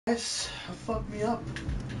Guys, fuck me up.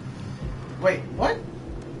 Wait, what?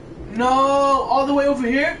 No, all the way over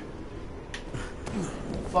here?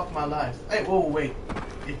 Fuck my life. Hey, whoa, wait.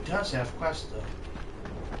 It does have quests though.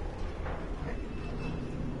 Wait.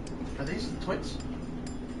 Are these the twins?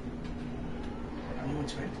 Are you a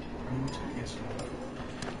twin? Are you a twin? Yes, you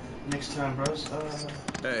are. Next time, bros.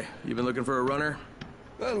 Hey, you been looking for a runner?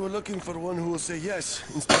 Well, we're looking for one who will say yes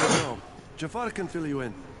instead of no. Jafar can fill you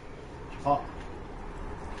in. Oh.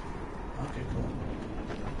 Okay, cool.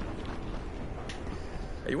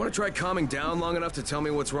 Hey, you want to try calming down long enough to tell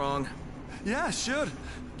me what's wrong? Yeah, sure.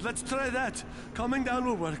 Let's try that. Calming down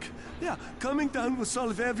will work. Yeah, calming down will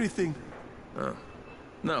solve everything. Oh.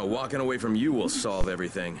 No, walking away from you will solve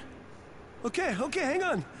everything. Okay, hang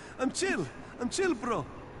on. I'm chill, bro.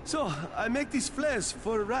 So, I make these flares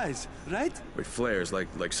for Rise, right? Wait, flares?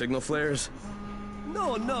 Like signal flares?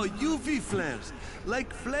 No, UV flares.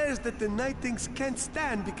 Like flares that the night things can't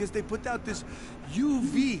stand because they put out this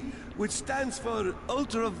UV, which stands for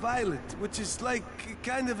ultraviolet, which is like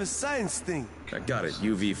kind of a science thing. I got it,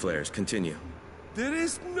 UV flares. Continue. There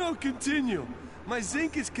is no continue. My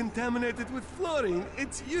zinc is contaminated with fluorine.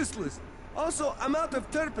 It's useless. Also, I'm out of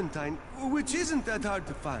turpentine, which isn't that hard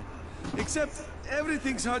to find. Except,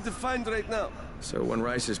 everything's hard to find right now. So when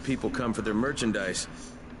Rice's people come for their merchandise...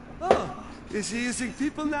 Oh, is he using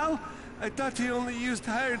people now? I thought he only used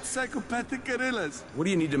hired psychopathic guerrillas. What do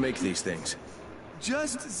you need to make these things?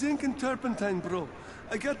 Just zinc and turpentine, bro.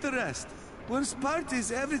 I got the rest. Worst part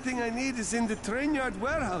is everything I need is in the train yard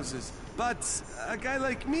warehouses. But a guy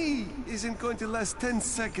like me isn't going to last 10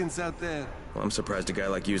 seconds out there. Well, I'm surprised a guy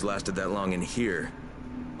like you's lasted that long in here.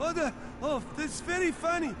 Oh, that's very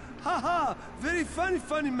funny. Haha, very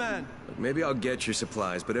funny man. Look, maybe I'll get your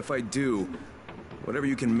supplies, but if I do, whatever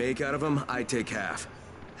you can make out of them, I take half.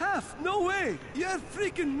 Half? No way! You're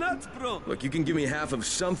freaking nuts, bro! Look, you can give me half of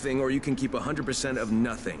something, or you can keep 100% of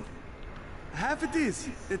nothing. Half it is.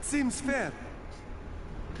 It seems fair.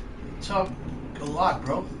 You talk a lot,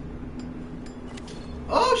 bro.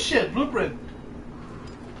 Oh shit, blueprint!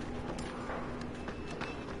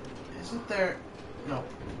 Isn't there... No.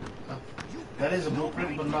 That is a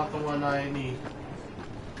blueprint, but not the one I need.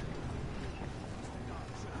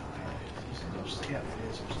 Yeah,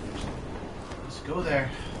 it is upstairs. Let's go there,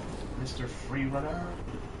 Mr. Freerunner.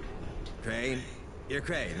 Crane? You're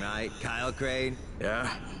Crane, right? Kyle Crane?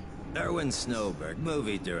 Yeah? Erwin Snowberg,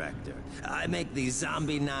 movie director. I make these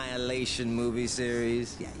zombie annihilation movie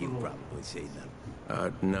series. Yeah, you've probably seen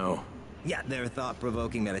them. No. Yeah, they're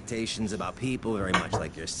thought-provoking meditations about people very much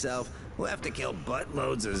like yourself who have to kill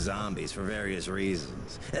buttloads of zombies for various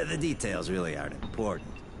reasons. The details really aren't important.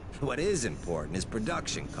 What is important is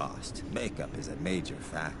production cost. Makeup is a major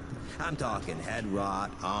factor. I'm talking head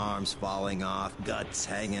rot, arms falling off, guts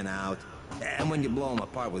hanging out. And when you blow them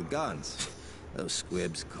apart with guns, those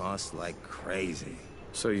squibs cost like crazy.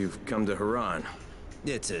 So you've come to Haran.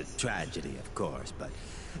 It's a tragedy, of course, but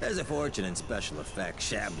there's a fortune in special effects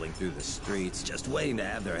shambling through the streets, just waiting to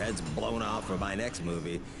have their heads blown off for my next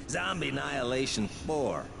movie, Zombie Annihilation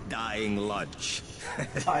 4, Dying Lunch.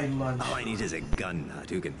 Dying Lunch. All I need is a gun nut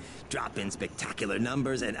who can drop in spectacular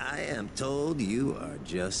numbers, and I am told you are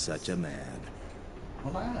just such a man.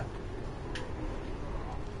 What I have?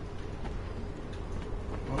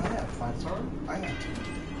 What I have? 5-star? I have.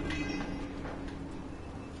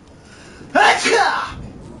 Achoo!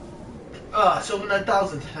 It's over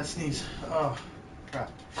 9,000. That sneeze. Oh, crap.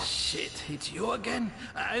 Shit, it's you again?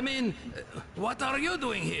 I mean, what are you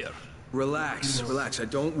doing here? Relax. I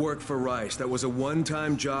don't work for Rice. That was a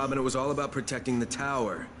one-time job, and it was all about protecting the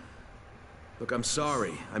tower. Look, I'm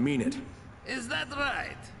sorry. I mean it. Is that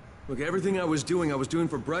right? Look, everything I was doing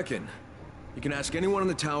for Brecken. You can ask anyone in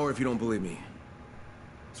the tower if you don't believe me.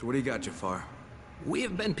 So what do you got, Jafar?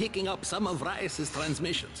 We've been picking up some of Rice's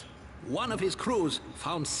transmissions. One of his crews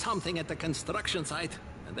found something at the construction site,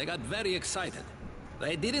 and they got very excited.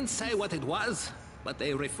 They didn't say what it was, but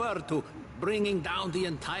they referred to bringing down the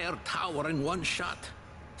entire tower in one shot.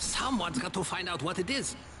 Someone's got to find out what it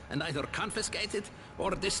is, and either confiscate it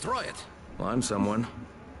or destroy it. Well, I'm someone.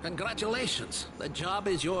 Congratulations. The job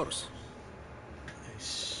is yours.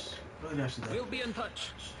 Nice. Really nicely done. We'll be in touch.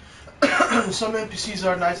 Some NPCs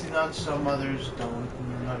are nicely done, some others don't.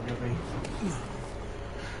 Not really.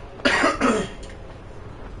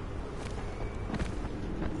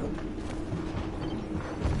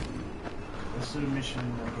 Let's do the mission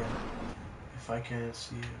again. If I can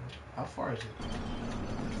see it. How far is it?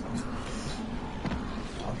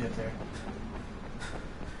 I'll get there.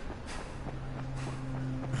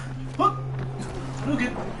 Hook! Look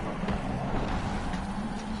it!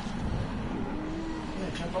 Yeah,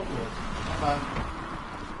 jump over it. Bye-bye.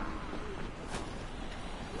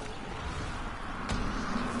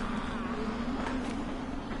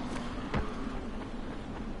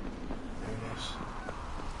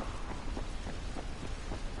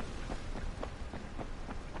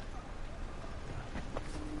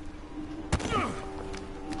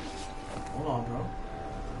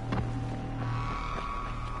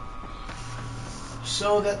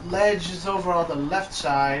 So that ledge is over on the left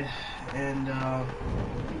side, and yeah,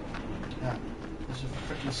 there's a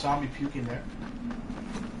freaking zombie puking there.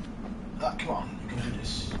 Come on, you can do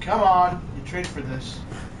this. Come on, you trained for this.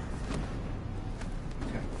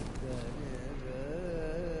 Okay.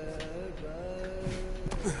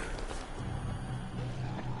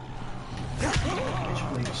 Bitch,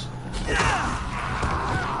 please.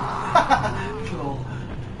 Cool.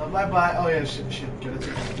 Bye bye. Oh yeah, shit. Gotta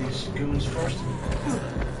take out these goons first.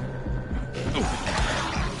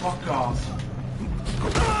 Fuck off.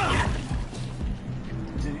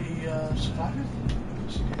 Did he survive it?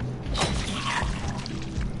 Yes, he did.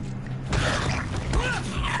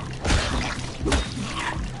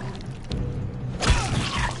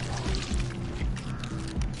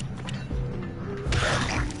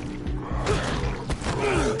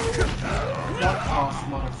 Fuck off,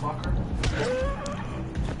 motherfucker.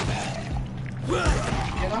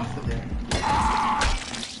 Get off of there.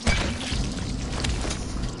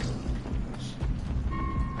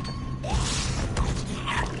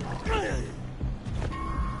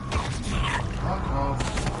 Fuck off.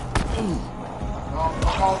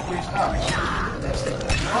 Fuck off, please. Ah, that's the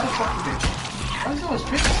motherfucking bitch. Why is those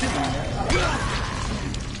bitches hitting me, man?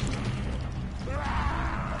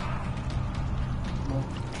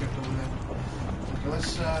 Tripped over there. Okay,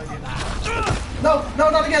 let's get... No,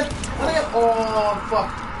 not again! Not again! Oh, fuck.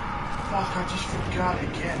 Fuck, I just forgot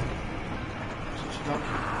again. Such a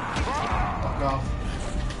donkey. Fuck off.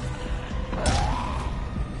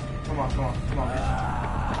 Come on, bitch.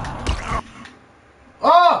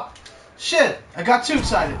 Oh! Shit! I got too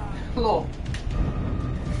excited. Hello.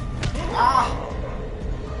 Ah!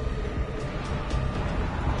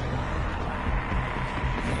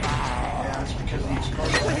 Yeah, that's because of the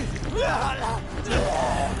explosion.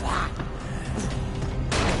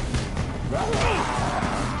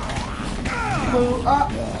 Move up.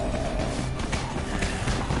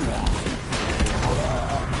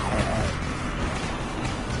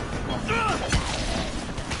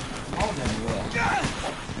 Oh, then.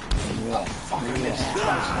 Oh, fuck, I missed.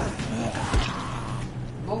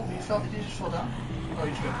 Oh, you fell? Did you just fall down? Oh,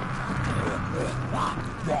 you good.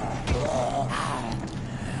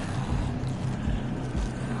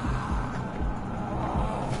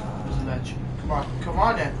 There's a ledge. Come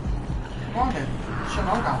on then.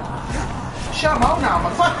 Shut up now,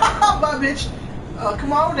 motherfucker. Bye, bitch.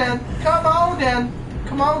 Come on then.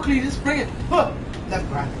 Come on, Cletus, bring it. Left,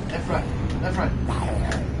 right.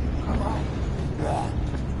 Come on.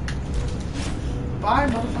 Bye,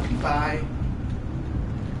 motherfucking bye.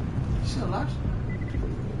 You still alive?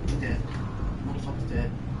 He's dead. Motherfucker's dead.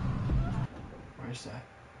 Where is that?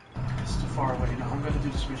 It's too far away. No, I'm gonna do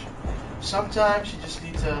this mission. Sometimes you just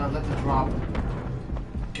need to let the drop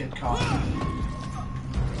get caught.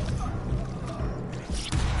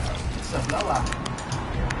 It's a blowout.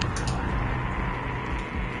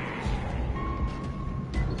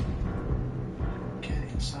 Get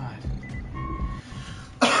inside.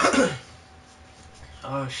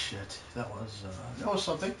 Oh shit, that was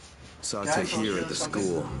something. Saw Tech here at the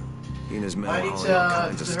school. He and his men I need hauling all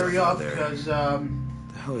kinds of to stuff hurry out up there. because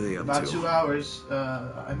The hell are they up about to? 2 hours.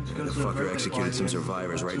 I need to go The to the fucker birthday executed party some in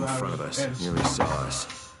survivors right in 2 front of hours. us. Yes. Nearly saw us.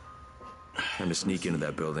 Time to sneak into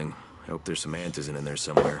that building. I hope there's some antizin in there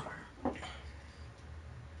somewhere.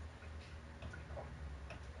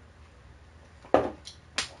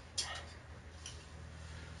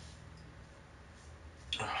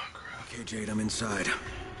 Okay, Jade, I'm inside.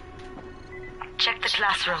 Check the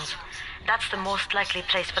classrooms. That's the most likely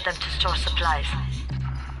place for them to store supplies.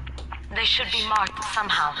 They should be marked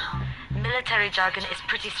somehow. Military jargon is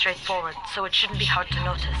pretty straightforward, so it shouldn't be hard to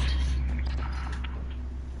notice.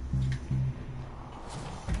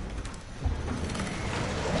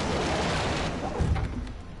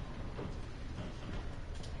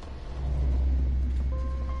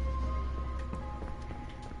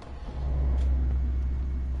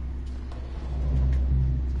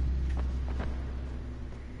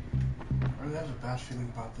 I really have a bad feeling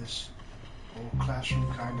about this whole classroom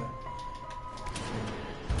kinda.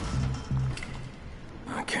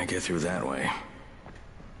 I can't get through that way.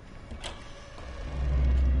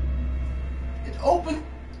 It opened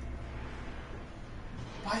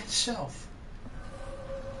by itself.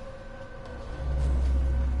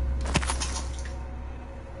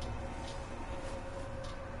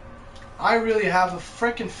 I really have a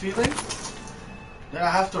freaking feeling that I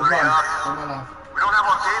have to run for my life. We don't have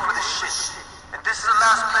all day for this shit. And this is the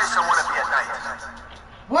last place I want to be at night.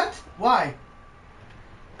 What? Why?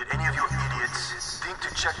 Did any of you idiots think to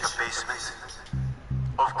check the basement?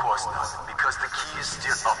 Of course not, because the key is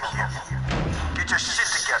still up here. Get your shit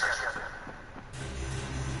together.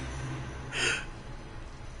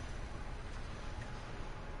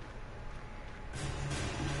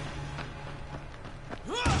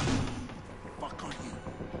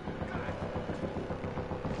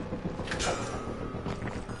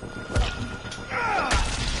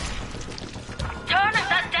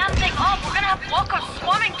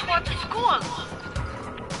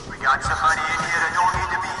 We got somebody in here that don't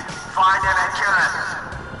need to be. Find them and kill them.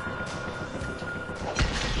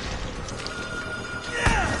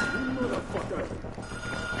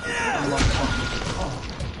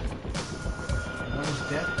 One is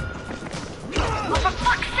dead. Oh, for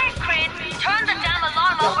fuck's sake, Crane! Turn the damn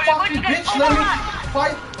alarm The off or you're going fucking to get bitch, let me overrun!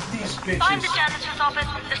 fight these bitches. Find the janitor's office.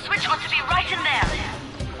 The switch ought to be right in there.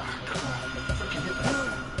 Freaking hit that.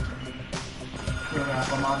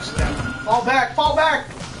 Crap, I'm on stem. Fall back! Fall back!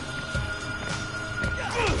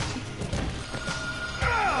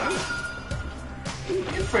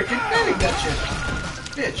 You freaking buried that shit.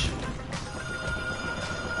 Bitch.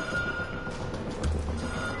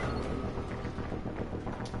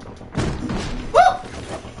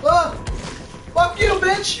 Fuck you,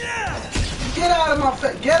 bitch! Get out of my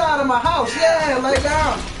get out of my house! Yeah, lay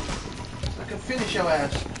down. I can finish your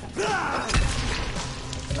ass.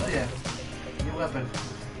 Oh yeah, new weapon.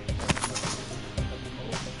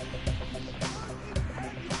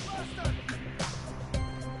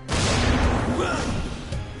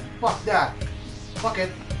 Fuck that. Fuck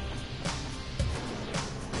it.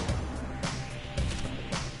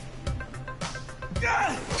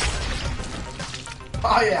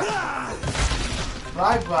 Oh yeah.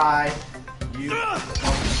 Bye bye. You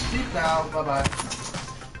sleep now. Bye bye.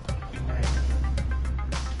 Right.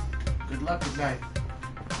 Good luck. Good night.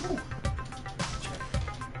 Woo. Check.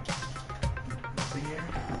 Nothing here.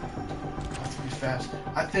 That's pretty fast.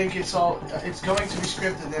 I think it's all. It's going to be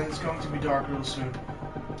scripted, and it's going to be dark real soon.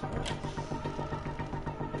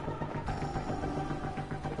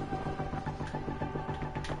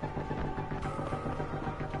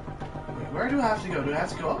 Where do I have to go? Do I have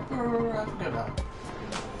to go up or do I have to go down?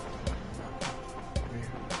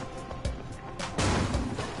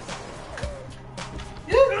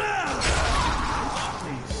 Yeah.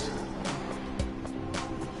 Please.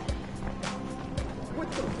 What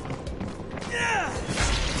the?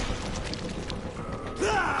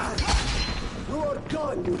 You are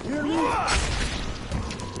gone, you hear me?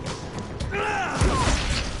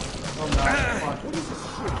 Oh no, come on. What is this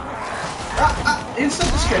shit?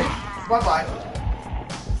 Instant escape. Bye bye.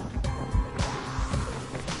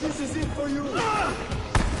 This is it for you.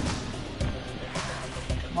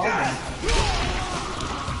 Come on, man.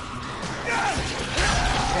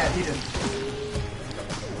 Yeah, eat him.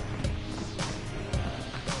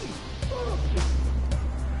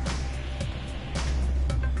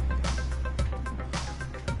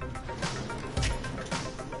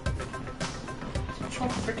 What's wrong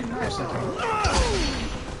with freaking knives that thing?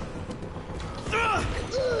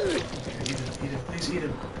 Eat him, please eat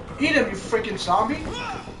him. Eat him, you freaking zombie!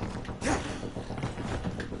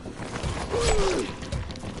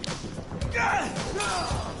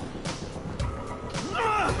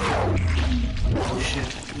 Oh shit,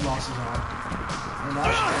 he lost his arm. And now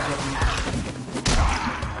she's gonna get me.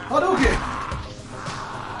 Hadouken!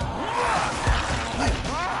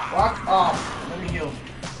 Walk off. Let me heal.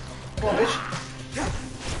 Come on, bitch. Get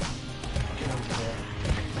over there.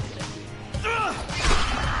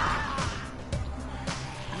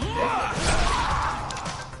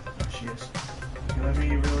 She is. Let me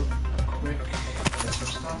real quick get some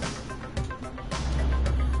stuff.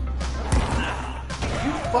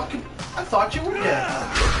 You fucking... I thought you were dead.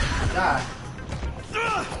 Die.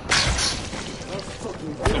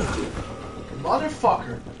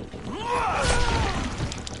 Motherfucker.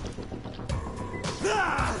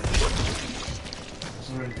 He's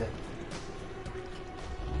already dead.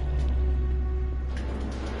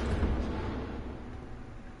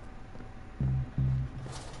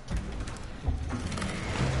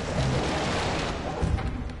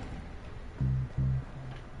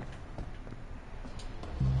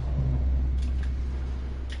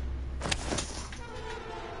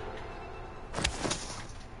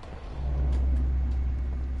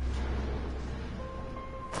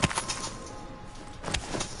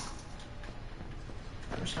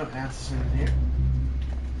 There's no answers in here.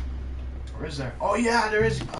 Or is there? Oh yeah, there is.